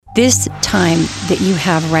This time that you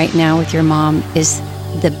have right now with your mom is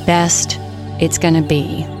the best it's going to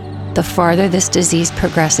be. The farther this disease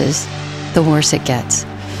progresses, the worse it gets.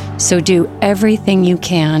 So do everything you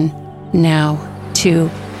can now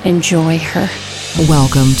to enjoy her.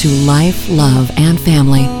 Welcome to Life, Love, and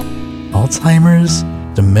Family. Alzheimer's?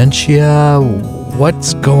 Dementia?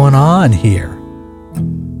 What's going on here?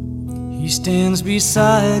 He stands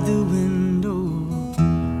beside the window.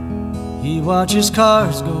 He watches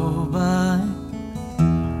cars go by.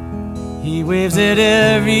 He waves at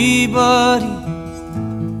everybody.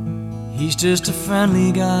 He's just a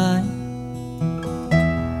friendly guy.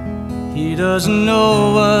 He doesn't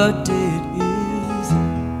know what day it is.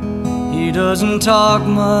 He doesn't talk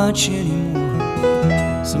much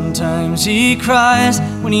anymore. Sometimes he cries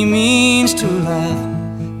when he means to laugh.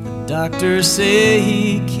 The doctors say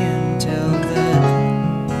he can tell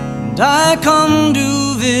that. And I come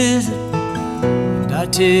to visit, and I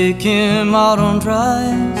take him out on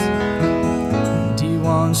drives. And he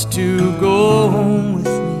wants to go home with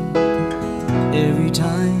me every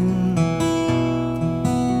time.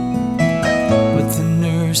 But the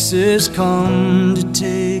nurses come to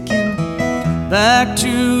take him back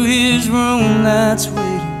to his room that's waiting.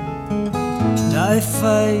 And I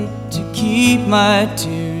fight to keep my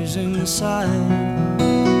tears inside.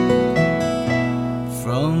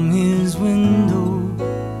 From his window,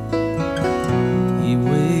 he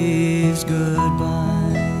waves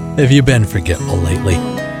goodbye. Have you been forgetful lately?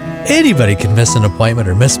 Anybody can miss an appointment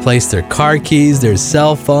or misplace their car keys, their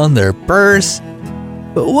cell phone, their purse.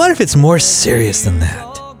 But what if it's more serious than that?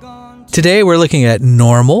 Today we're looking at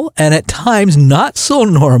normal and at times not so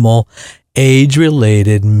normal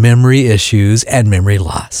age-related memory issues and memory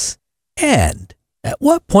loss. And at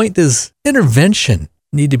what point does intervention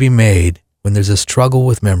need to be made when there's a struggle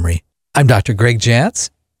with memory? I'm Dr. Greg Jantz,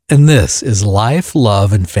 and this is Life,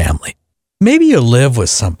 Love, and Family. Maybe you live with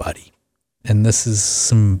somebody, and this is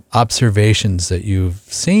some observations that you've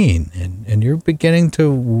seen, and you're beginning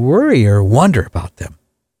to worry or wonder about them.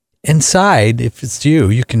 Inside, if it's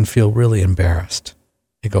you can feel really embarrassed.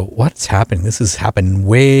 You go, what's happening? This has happened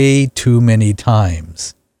way too many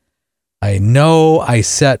times. I know I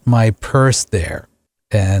set my purse there,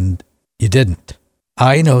 and you didn't.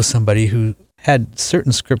 I know somebody who had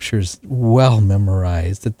certain scriptures well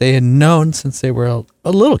memorized that they had known since they were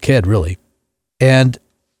a little kid, really. And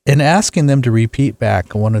in asking them to repeat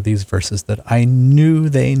back one of these verses that I knew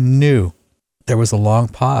they knew, there was a long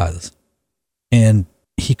pause, and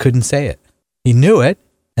he couldn't say it. He knew it,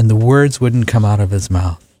 and the words wouldn't come out of his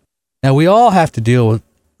mouth. Now, we all have to deal with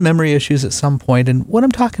memory issues at some point, and what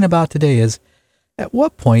I'm talking about today is at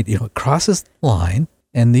what point, it crosses the line,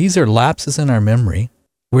 and these are lapses in our memory.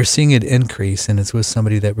 We're seeing it increase, and it's with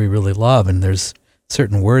somebody that we really love, and there's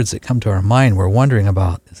certain words that come to our mind. We're wondering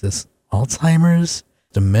about, is this Alzheimer's?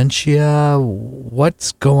 Dementia?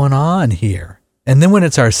 What's going on here? And then when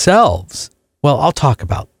it's ourselves, well, I'll talk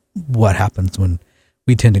about what happens when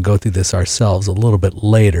we tend to go through this ourselves a little bit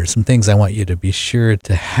later. Some things I want you to be sure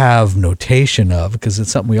to have notation of because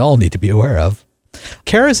it's something we all need to be aware of.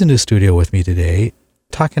 Kara's in the studio with me today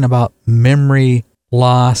talking about memory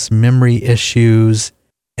loss, memory issues,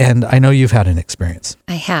 and I know you've had an experience.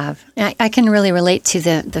 I have. I can really relate to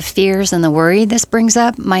the fears and the worry this brings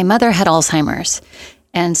up. My mother had Alzheimer's,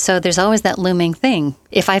 and so there's always that looming thing.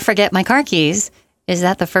 If I forget my car keys, is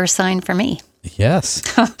that the first sign for me? Yes.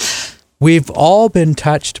 We've all been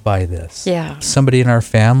touched by this. Yeah. Somebody in our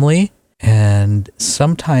family, and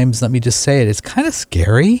sometimes, let me just say it, it's kind of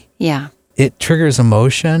scary. Yeah. It triggers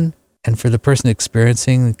emotion, and for the person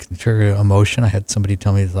experiencing, it can trigger emotion. I had somebody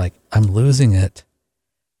tell me, like, I'm losing it,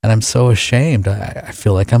 and I'm so ashamed. I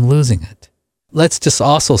feel like I'm losing it. Let's just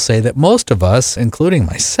also say that most of us, including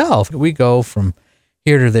myself, we go from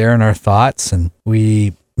here to there in our thoughts, and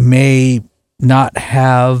we may not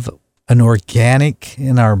have an organic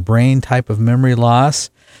in our brain type of memory loss.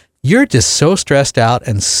 You're just so stressed out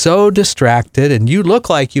and so distracted, and you look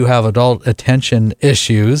like you have adult attention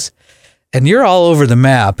issues, and you're all over the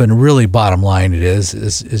map. And really, bottom line, it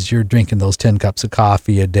is you're drinking those 10 cups of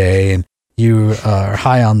coffee a day, and you are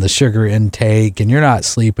high on the sugar intake, and you're not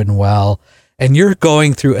sleeping well, and you're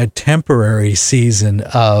going through a temporary season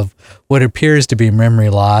of what appears to be memory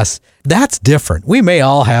loss. That's different. We may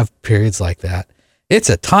all have periods like that. It's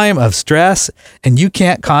a time of stress, and you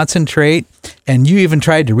can't concentrate, and you even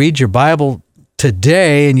tried to read your Bible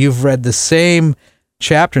today, and you've read the same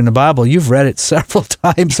chapter in the Bible. You've read it several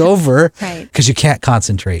times over because you can't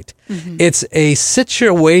concentrate. Mm-hmm. It's a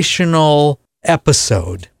situational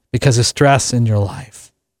episode because of stress in your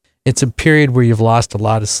life. It's a period where you've lost a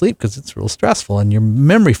lot of sleep because it's real stressful, and your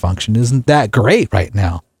memory function isn't that great right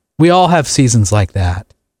now. We all have seasons like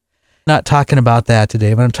that. Not talking about that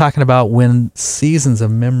today, but I'm talking about when seasons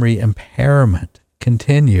of memory impairment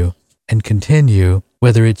continue and continue,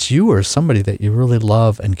 whether it's you or somebody that you really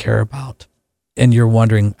love and care about. And you're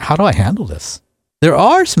wondering, how do I handle this? There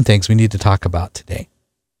are some things we need to talk about today.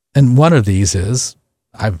 And one of these is,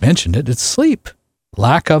 I've mentioned it, it's sleep.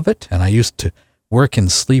 Lack of it. And I used to work in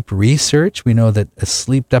sleep research. We know that a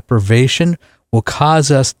sleep deprivation will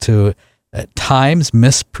cause us to, at times,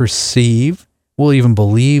 misperceive. We'll even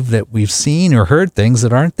believe that we've seen or heard things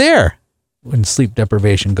that aren't there when sleep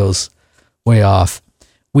deprivation goes way off.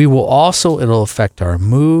 We will also, it'll affect our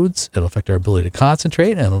moods, it'll affect our ability to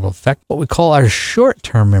concentrate, and it'll affect what we call our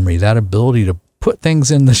short-term memory, that ability to put things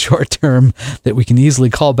in the short term that we can easily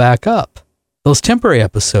call back up. Those temporary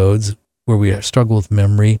episodes where we struggle with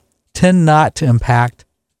memory tend not to impact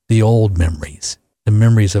the old memories, the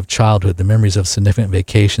memories of childhood, the memories of significant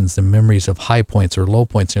vacations, the memories of high points or low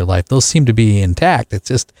points in your life. Those seem to be intact. It's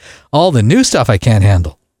just all the new stuff I can't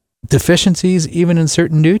handle. Deficiencies even in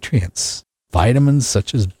certain nutrients. Vitamins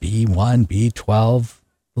such as B1, B12,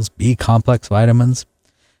 those B complex vitamins,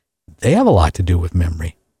 they have a lot to do with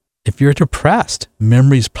memory. If you're depressed,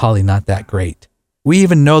 memory's probably not that great. We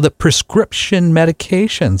even know that prescription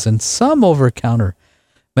medications and some over-the-counter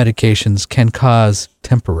medications can cause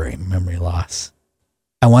temporary memory loss.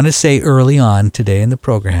 I want to say early on today in the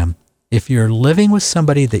program, if you're living with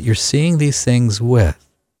somebody that you're seeing these things with,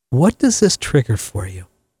 what does this trigger for you?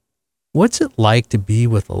 What's it like to be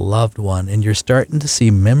with a loved one and you're starting to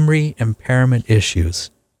see memory impairment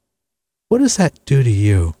issues? What does that do to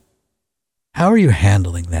you? How are you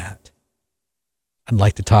handling that? I'd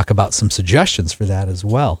like to talk about some suggestions for that as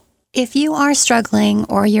well. If you are struggling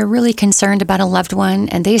or you're really concerned about a loved one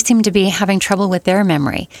and they seem to be having trouble with their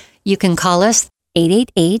memory, you can call us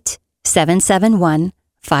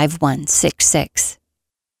 888-771-5166.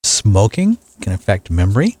 Smoking can affect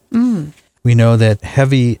memory. We know that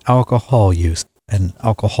heavy alcohol use and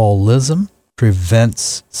alcoholism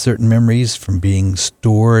prevents certain memories from being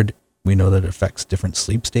stored. We know that it affects different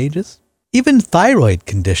sleep stages. Even thyroid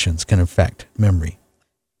conditions can affect memory.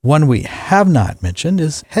 One we have not mentioned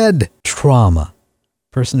is head trauma.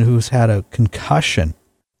 A person who's had a concussion.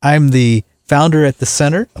 I'm the founder at the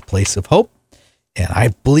Center, a Place of Hope, and I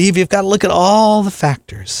believe you've got to look at all the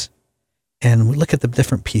factors and look at the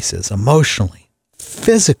different pieces emotionally.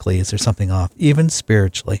 Physically, is there something off? Even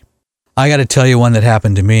spiritually. I got to tell you one that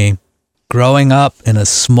happened to me. Growing up in a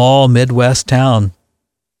small Midwest town,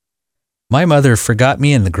 my mother forgot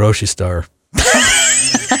me in the grocery store.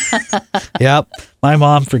 Yep, my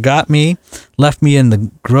mom forgot me, left me in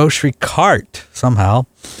the grocery cart somehow.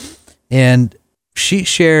 And she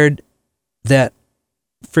shared that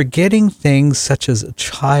forgetting things such as a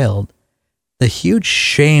child, the huge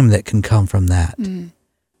shame that can come from that.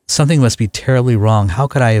 Something must be terribly wrong. How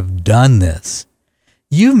could I have done this?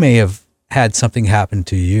 You may have had something happen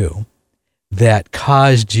to you that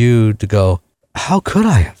caused you to go, how could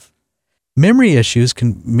I have? Memory issues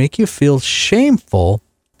can make you feel shameful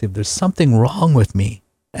if there's something wrong with me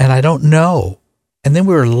and I don't know. And then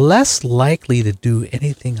we're less likely to do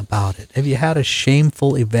anything about it. Have you had a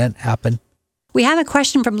shameful event happen? We have a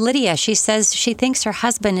question from Lydia. She says she thinks her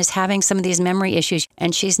husband is having some of these memory issues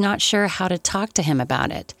and she's not sure how to talk to him about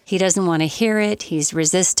it. He doesn't want to hear it. He's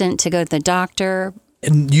resistant to go to the doctor.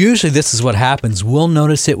 And usually this is what happens. We'll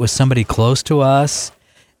notice it with somebody close to us,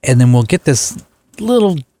 and then we'll get this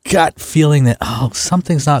little gut feeling that, oh,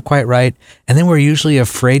 something's not quite right. And then we're usually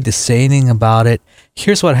afraid to say anything about it.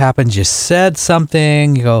 Here's what happens. You said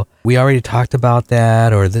something, you go, we already talked about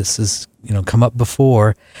that, or this is, come up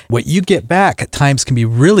before. What you get back at times can be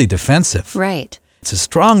really defensive. Right. It's a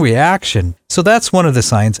strong reaction. So that's one of the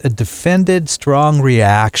signs. A defended, strong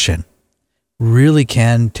reaction really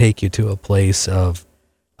can take you to a place of,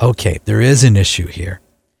 okay, there is an issue here.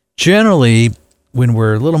 Generally, when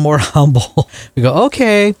we're a little more humble, we go,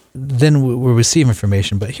 okay, then we'll receive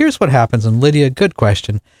information. But here's what happens. And Lydia, good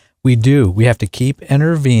question. We have to keep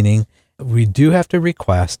intervening. We do have to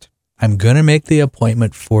request, I'm going to make the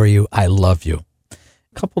appointment for you. I love you.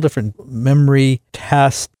 A couple different memory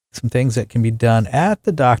tests, some things that can be done at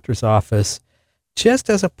the doctor's office just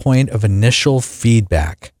as a point of initial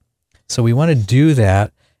feedback. So we want to do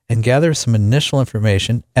that and gather some initial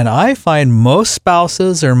information. And I find most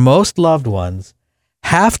spouses or most loved ones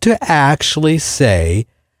have to actually say,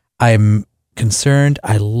 I'm concerned,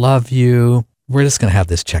 I love you, we're just going to have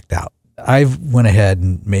this checked out. I went ahead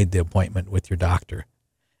and made the appointment with your doctor.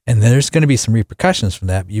 And there's going to be some repercussions from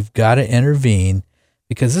that. You've got to intervene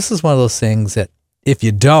because this is one of those things that if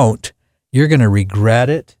you don't, you're going to regret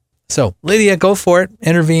it. So Lydia, go for it.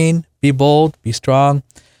 Intervene, be bold, be strong.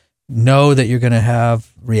 know that you're going to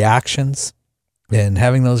have reactions, and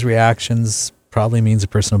having those reactions probably means a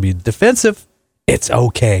person will be defensive. It's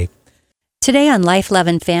okay. Today on Life, Love,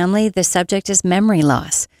 and Family, the subject is memory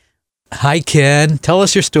loss. Hi, Ken. Tell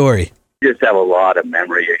us your story. Just have a lot of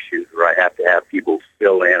memory issues where I have to have people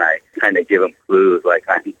fill in. I kind of give them clues like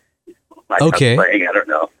I'm Okay. playing. I don't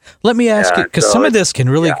know. Let me ask you, because so some of this can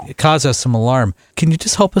really cause us some alarm. Can you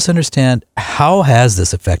just help us understand how has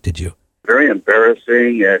this affected you? Very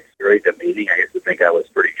embarrassing. It's very demeaning. I used to think I was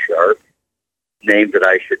pretty sharp. Names that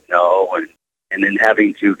I should know, and then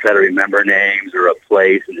having to try to remember names or a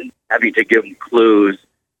place, and then having to give them clues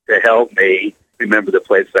to help me remember the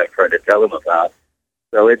place I've tried to tell them about.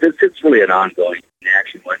 So it's really an ongoing. I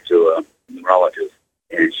actually went to a neurologist,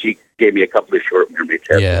 and she gave me a couple of short memory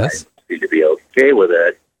tests. Yes. I seem to be okay with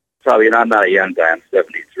it. Probably, I'm not a young guy. I'm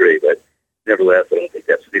 73, but nevertheless, I don't think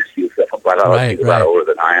that's an excuse. I'm a lot older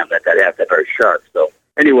than I am. That have that are sharp. So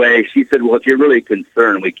anyway, she said, well, if you're really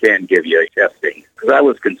concerned, we can give you testing. Because I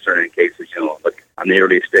was concerned in cases, like on the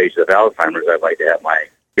early stage of Alzheimer's, I'd like to have my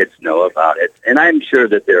kids know about it. And I'm sure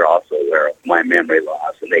that they're also aware of my memory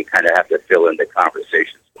loss, and they kind of have to fill in the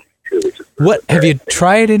conversations with me, too. Which is Have you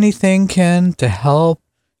tried anything, Ken, to help?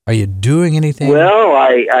 Are you doing anything? Well,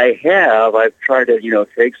 I have. I've tried to,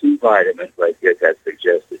 take some vitamins like that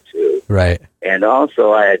suggested too. Right. And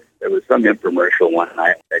also, there was some infomercial one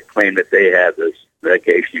night that claimed that they had this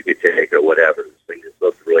medication you could take or whatever. This thing that's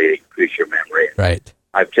supposed to really increase your memory. Right.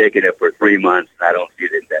 I've taken it for 3 months, and I don't see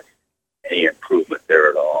that any improvement there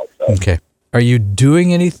at all. So. Okay. Are you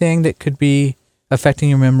doing anything that could be affecting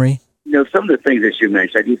your memory? Some of the things that you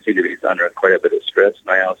mentioned, I do seem to be under quite a bit of stress, and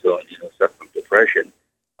I also, suffer from depression.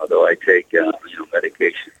 Although I take,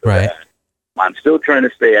 medication for that. I'm still trying to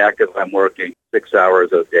stay active. I'm working 6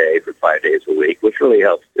 hours a day for 5 days a week, which really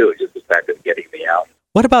helps too. Just the fact of getting me out.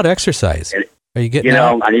 What about exercise? Are you getting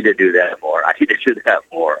out? I need to do that more.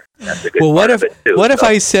 That's a good Well, part of it too. What if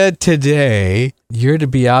I said today you're to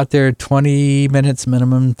be out there 20 minutes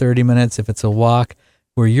minimum, 30 minutes if it's a walk,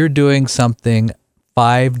 where you're doing something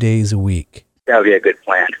 5 days a week? That would be a good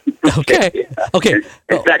plan. Okay. Yeah. Okay.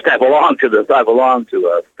 In fact, I belong to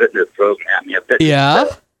a fitness program,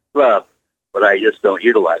 club, but I just don't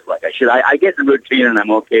utilize like I should. I get the routine and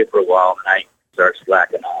I'm okay for a while, and I start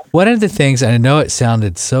slacking off. One of the things, and I know it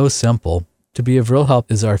sounded so simple, to be of real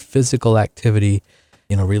help is our physical activity,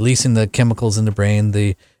 releasing the chemicals in the brain,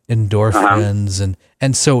 the endorphins,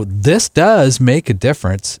 and so this does make a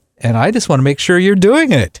difference, and I just want to make sure you're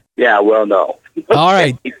doing it. Yeah, well, no. All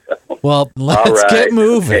right. Well, let's get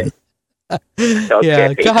moving. Okay.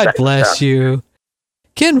 Yeah, God bless you.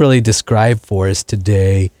 Ken really described for us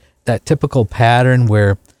today that typical pattern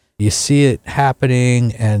where you see it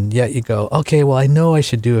happening and yet you go, okay, well, I know I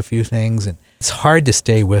should do a few things. And it's hard to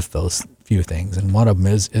stay with those few things. And one of them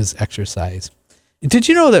is exercise. Did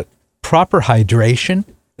you know that proper hydration,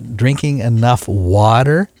 drinking enough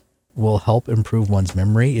water, will help improve one's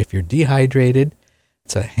memory? If you're dehydrated,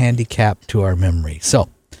 it's a handicap to our memory. So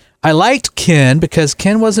I liked Ken because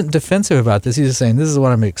Ken wasn't defensive about this. He's just saying, this is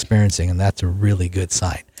what I'm experiencing, and that's a really good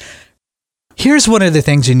sign. Here's one of the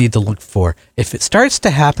things you need to look for. If it starts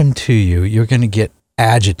to happen to you, you're going to get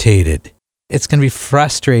agitated. It's going to be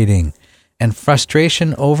frustrating. And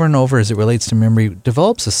frustration over and over as it relates to memory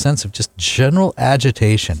develops a sense of just general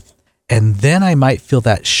agitation. And then I might feel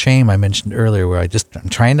that shame I mentioned earlier where I'm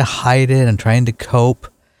trying to hide it and trying to cope.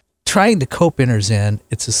 Trying to cope enters in.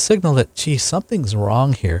 It's a signal that, something's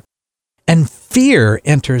wrong here. And fear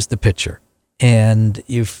enters the picture. And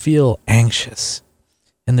you feel anxious.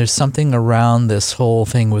 And there's something around this whole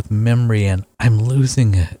thing with memory, and I'm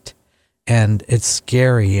losing it. And it's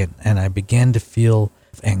scary, and I begin to feel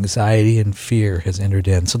anxiety and fear has entered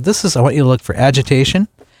in. So I want you to look for agitation.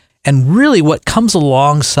 And really what comes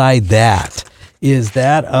alongside that is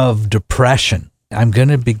that of depression. I'm going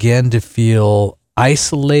to begin to feel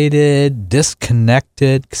isolated,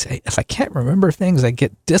 disconnected. Because if I can't remember things, I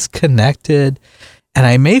get disconnected. And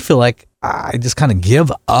I may feel like I just kind of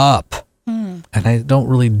give up. And I don't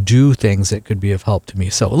really do things that could be of help to me.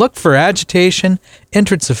 So look for agitation,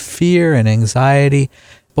 entrance of fear and anxiety,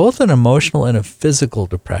 both an emotional and a physical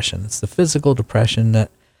depression. It's the physical depression that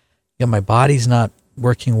my body's not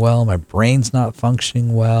working well, my brain's not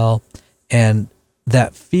functioning well, and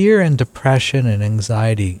that fear and depression and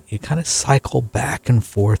anxiety, you kind of cycle back and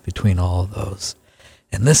forth between all of those.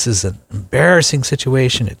 And this is an embarrassing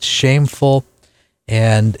situation. It's shameful.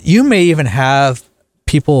 And you may even have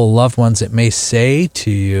people, loved ones that may say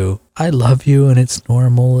to you, I love you and it's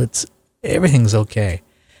normal. Everything's okay.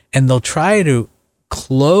 And they'll try to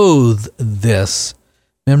clothe this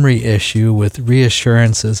memory issue with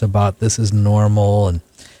reassurances about this is normal.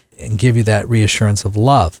 and give you that reassurance of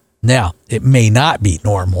love. Now, it may not be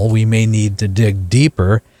normal. We may need to dig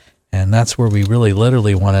deeper, and that's where we really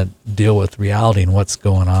literally want to deal with reality and what's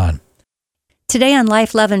going on. Today on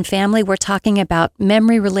Life, Love, and Family, we're talking about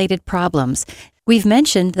memory-related problems. We've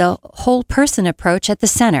mentioned the whole person approach at the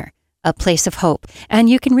center, A Place of Hope. And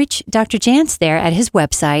you can reach Dr. Jantz there at his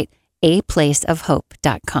website,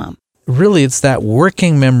 aplaceofhope.com. Really, it's that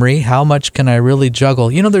working memory. How much can I really juggle?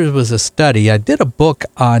 There was a study. I did a book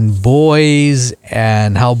on boys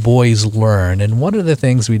and how boys learn. And one of the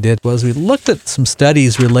things we did was we looked at some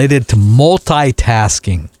studies related to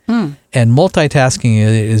multitasking. And multitasking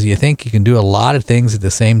is you think you can do a lot of things at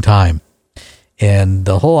the same time. And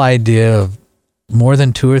the whole idea of more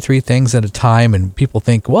than 2 or 3 things at a time, and people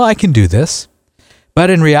think, well, I can do this. But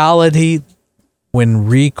in reality, when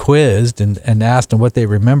re-quizzed and asked them what they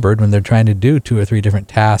remembered when they're trying to do 2 or 3 different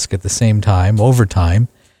tasks at the same time, over time,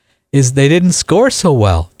 is they didn't score so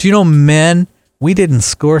well. Do you know, men, we didn't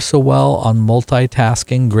score so well on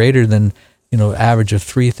multitasking, greater than, average of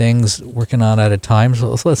 3 things working on at a time.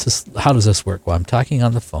 So how does this work? Well, I'm talking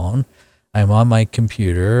on the phone, I'm on my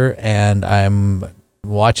computer, and I'm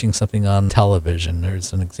watching something on television.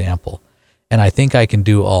 There's an example. And I think I can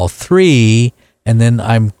do all 3. And then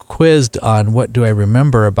I'm quizzed on what do I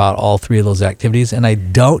remember about all 3 of those activities, and I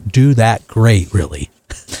don't do that great, really.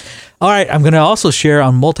 All right, I'm going to also share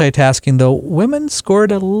on multitasking, though. Women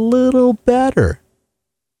scored a little better.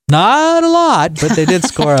 Not a lot, but they did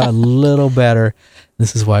score a little better.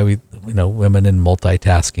 This is why women in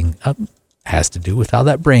multitasking has to do with how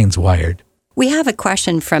that brain's wired. We have a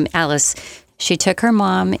question from Alice. She took her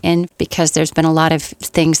mom in because there's been a lot of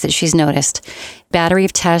things that she's noticed. Battery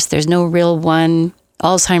of tests, there's no real one.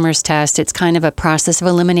 Alzheimer's test, it's kind of a process of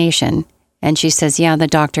elimination. And she says, yeah, the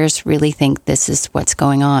doctors really think this is what's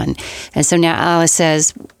going on. And so now Alice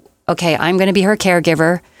says, okay, I'm going to be her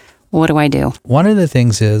caregiver. What do I do? One of the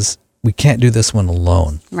things is we can't do this one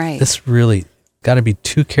alone. Right. This really got to be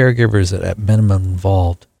 2 caregivers at minimum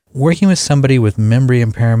involved. Working with somebody with memory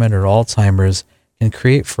impairment or Alzheimer's can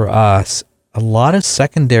create for us a lot of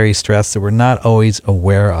secondary stress that we're not always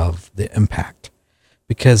aware of the impact,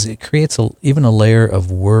 because it creates even a layer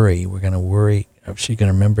of worry. We're going to worry, is she going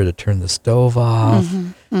to remember to turn the stove off?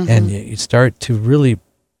 And you start to really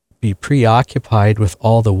be preoccupied with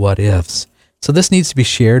all the what ifs. So this needs to be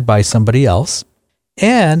shared by somebody else.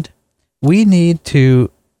 And we need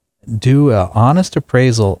to do an honest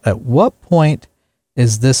appraisal. At what point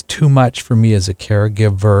is this too much for me as a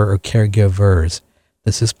caregiver or caregivers?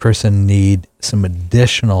 Does this person need some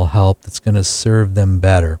additional help that's going to serve them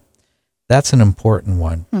better? That's an important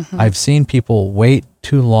one. I've seen people wait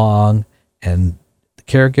too long, and the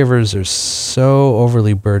caregivers are so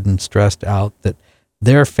overly burdened, stressed out, that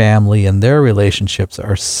their family and their relationships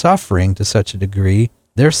are suffering to such a degree.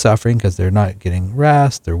 They're suffering because they're not getting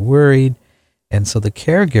rest, they're worried. And so the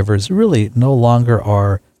caregivers really no longer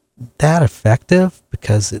are that effective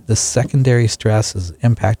because the secondary stress has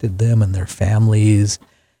impacted them and their families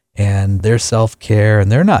and their self-care,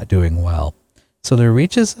 and they're not doing well. So there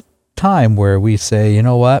reaches a time where we say, you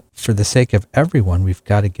know what, for the sake of everyone, we've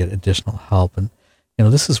got to get additional help. And,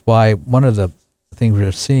 this is why one of the things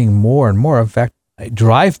we're seeing more and more, in fact, I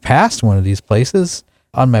drive past one of these places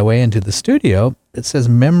on my way into the studio. It says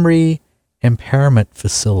memory impairment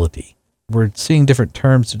facility. We're seeing different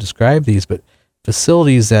terms to describe these, but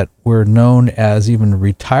facilities that were known as even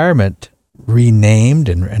retirement renamed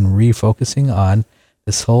and refocusing on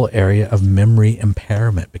this whole area of memory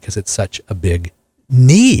impairment because it's such a big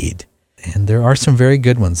need. And there are some very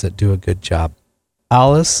good ones that do a good job.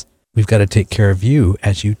 Alice, we've got to take care of you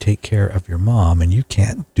as you take care of your mom, and you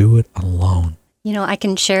can't do it alone. I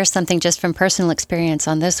can share something just from personal experience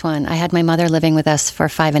on this one. I had my mother living with us for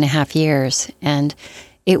 5.5 years, and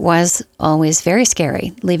it was always very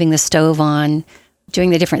scary, leaving the stove on,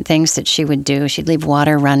 doing the different things that she would do. She'd leave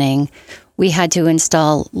water running. We had to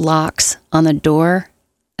install locks on the door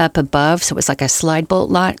up above, so it was like a slide bolt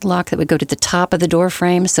lock that would go to the top of the door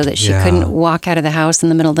frame so that she couldn't walk out of the house in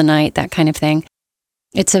the middle of the night, that kind of thing.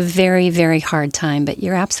 It's a very, very hard time, but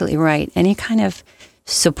you're absolutely right. Any kind of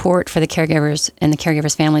support for the caregivers and the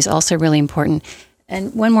caregivers' families is also really important.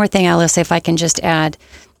 And one more thing, Alice, if I can just add,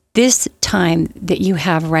 this time that you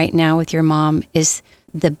have right now with your mom is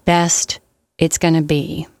the best it's going to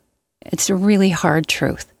be. It's a really hard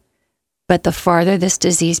truth. But the farther this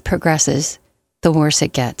disease progresses, the worse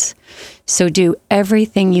it gets. So do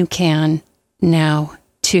everything you can now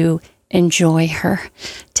to enjoy her,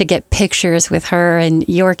 to get pictures with her and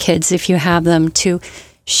your kids if you have them, to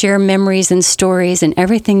share memories and stories and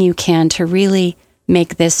everything you can to really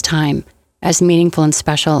make this time as meaningful and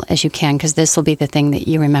special as you can, because this will be the thing that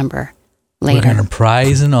you remember later. We're going to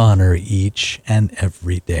prize and honor each and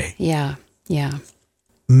every day. Yeah.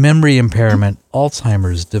 Memory impairment,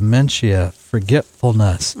 Alzheimer's, dementia,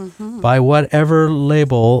 forgetfulness. By whatever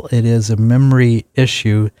label, it is a memory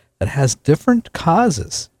issue that has different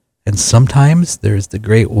causes. And sometimes there's the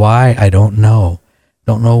great why, I don't know.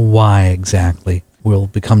 Don't know why exactly. We'll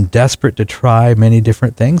become desperate to try many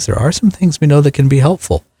different things. There are some things we know that can be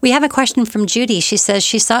helpful. We have a question from Judy. She says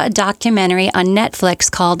she saw a documentary on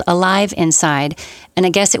Netflix called Alive Inside, and I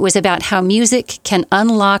guess it was about how music can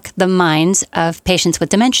unlock the minds of patients with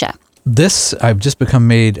dementia. This I've just become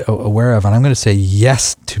made aware of, and I'm going to say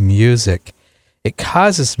yes to music. It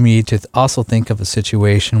causes me to also think of a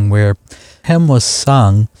situation where a hymn was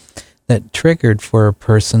sung that triggered for a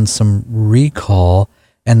person some recall,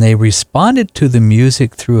 and they responded to the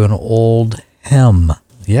music through an old hymn.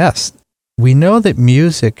 Yes, we know that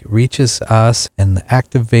music reaches us and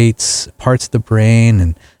activates parts of the brain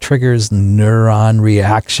and triggers neuron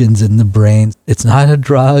reactions in the brain. It's not a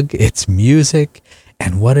drug, it's music.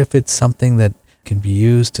 And what if it's something that can be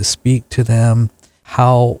used to speak to them?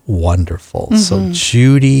 How wonderful. So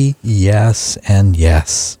Judy, yes and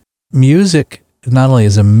yes. Music not only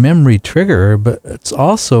is a memory triggerer, but it's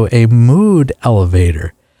also a mood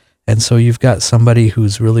elevator. And so you've got somebody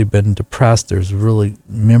who's really been depressed, there's really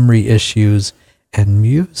memory issues, and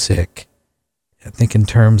music. I think in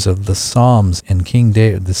terms of the Psalms and King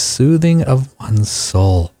David, the soothing of one's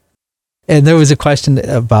soul. And there was a question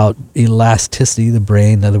about elasticity of the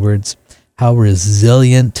brain. In other words, how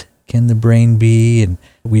resilient can the brain be? And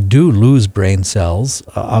we do lose brain cells.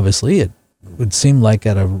 Obviously, it would seem like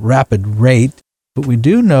at a rapid rate. But we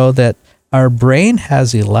do know that our brain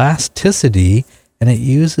has elasticity, and it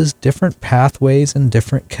uses different pathways and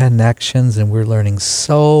different connections, and we're learning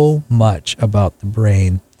so much about the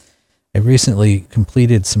brain. I recently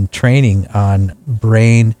completed some training on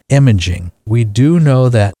brain imaging. We do know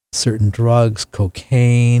that certain drugs,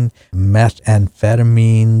 cocaine,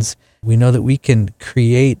 methamphetamines, we know that we can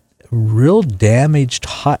create real damaged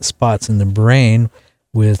hot spots in the brain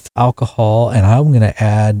with alcohol, and I'm going to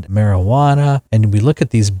add marijuana. And we look at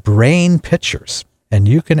these brain pictures, and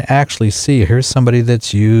you can actually see, here's somebody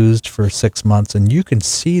that's used for 6 months, and you can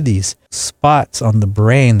see these spots on the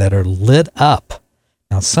brain that are lit up.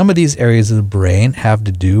 Now, some of these areas of the brain have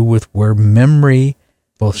to do with where memory,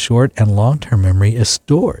 both short and long-term memory, is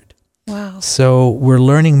stored. Wow. So we're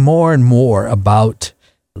learning more and more about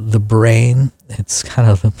the brain. It's kind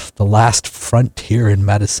of the last frontier in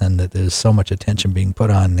medicine that there's so much attention being put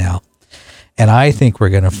on now. And I think we're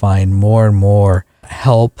going to find more and more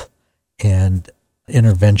help and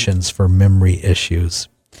interventions for memory issues.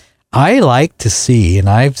 I like to see, and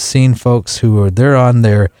I've seen folks who they're on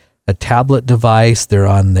a tablet device, they're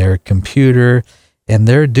on their computer, and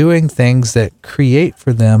they're doing things that create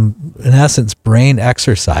for them, in essence, brain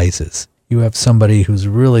exercises. You have somebody who's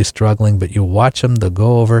really struggling, but you watch them, they'll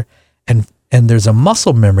go over, and there's a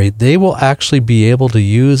muscle memory. They will actually be able to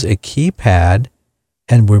use a keypad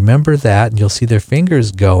and remember that, and you'll see their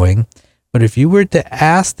fingers going. But if you were to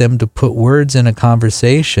ask them to put words in a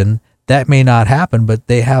conversation, that may not happen, but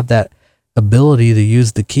they have that ability to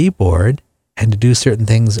use the keyboard and to do certain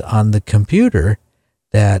things on the computer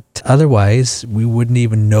that otherwise we wouldn't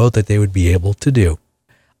even know that they would be able to do.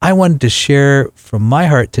 I wanted to share from my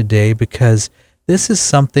heart today because this is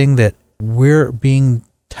something that we're being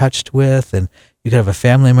touched with, and you could have a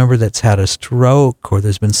family member that's had a stroke, or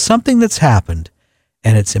there's been something that's happened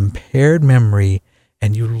and it's impaired memory,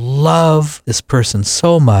 and you love this person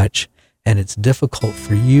so much, and it's difficult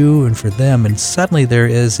for you and for them, and suddenly there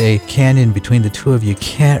is a canyon between the two of you. You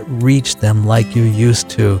can't reach them like you used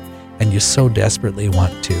to, and you so desperately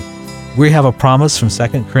want to. We have a promise from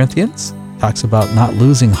 2 Corinthians. Talks about not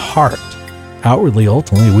losing heart. Outwardly,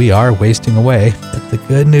 ultimately, we are wasting away. But the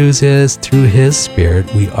good news is, through His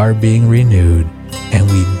Spirit, we are being renewed, and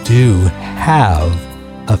we do have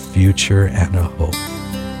a future and a hope.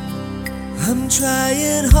 I'm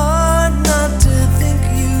trying hard not to think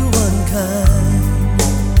you unkind,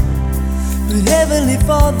 but Heavenly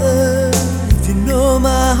Father, if you know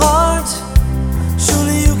my heart,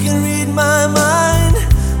 surely you can read my mind.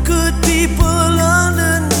 Good people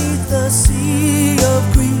underneath the sea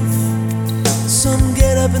of grief, some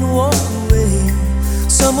get up and walk away,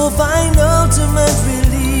 some will find ultimate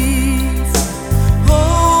relief.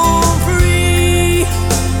 Home free,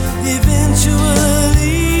 eventually,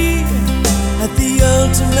 at the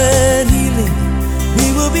ultimate healing,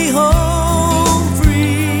 we will be home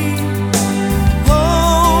free.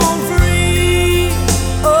 Home free,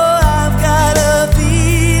 oh, I've got a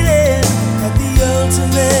feeling at the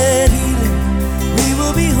ultimate healing,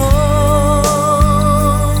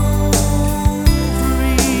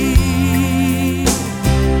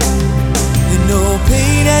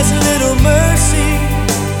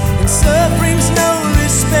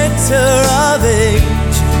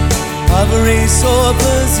 race or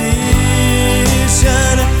position.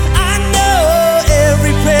 I know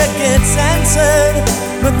every prayer gets answered,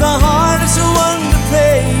 but the hardest one to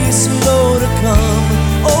pray is slow to come.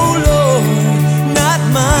 Oh Lord, not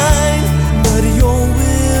mine, but your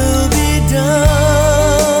will be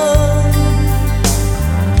done.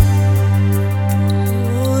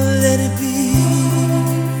 Oh, let it be.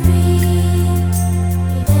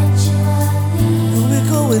 We're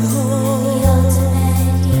going home.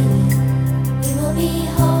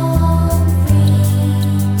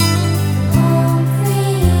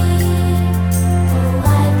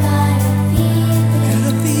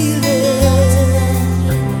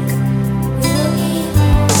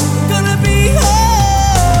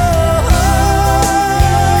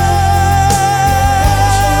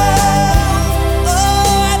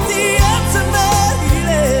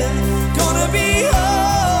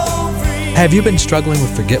 Have you been struggling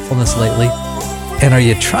with forgetfulness lately? And are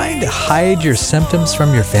you trying to hide your symptoms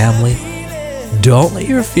from your family? Don't let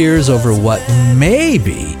your fears over what may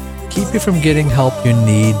be keep you from getting help you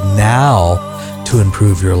need now to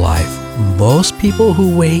improve your life. Most people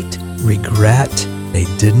who wait regret they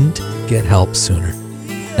didn't get help sooner.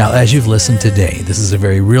 Now, as you've listened today, this is a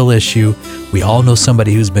very real issue. We all know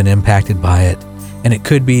somebody who's been impacted by it. And it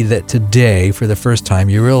could be that today, for the first time,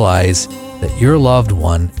 you realize that your loved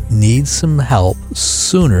one needs some help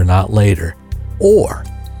sooner, not later. Or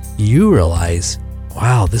you realize,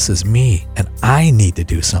 wow, this is me and I need to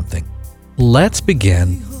do something. Let's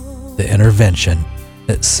begin the intervention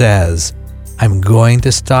that says, I'm going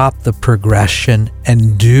to stop the progression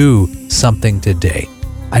and do something today.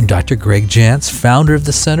 I'm Dr. Greg Jantz, founder of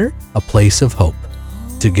the Center, A Place of Hope.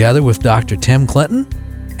 Together with Dr. Tim Clinton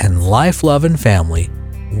and Life, Love, and Family,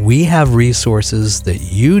 we have resources that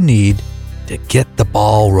you need to get the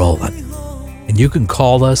ball rolling. And you can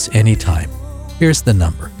call us anytime. Here's the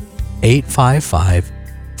number,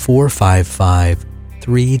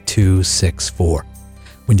 855-455-3264.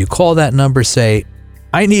 When you call that number, say,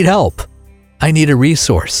 I need help. I need a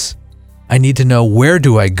resource. I need to know, where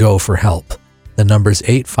do I go for help? The number's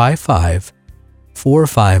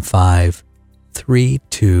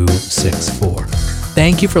 855-455-3264.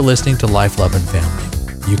 Thank you for listening to Life, Love, and Family.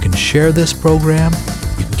 You can share this program.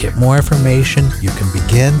 You can get more information. You can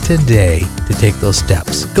begin today to take those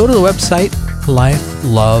steps. Go to the website,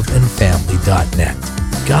 lifeloveandfamily.net.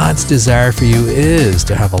 God's desire for you is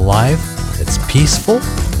to have a life that's peaceful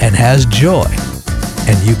and has joy.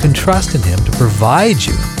 And you can trust in Him to provide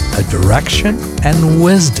you a direction and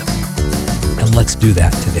wisdom. And let's do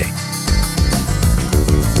that today.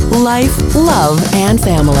 Life, Love, and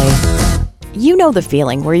Family. You know the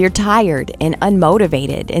feeling where you're tired and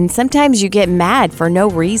unmotivated, and sometimes you get mad for no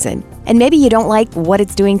reason. And maybe you don't like what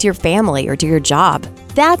it's doing to your family or to your job.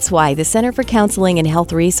 That's why the Center for Counseling and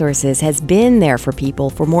Health Resources has been there for people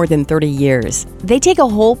for more than 30 years. They take a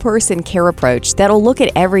whole person care approach that'll look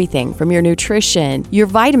at everything from your nutrition, your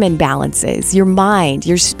vitamin balances, your mind,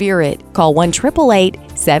 your spirit. Call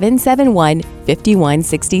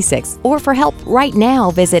 1-888-771-5166. Or for help right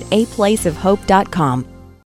now, visit aplaceofhope.com.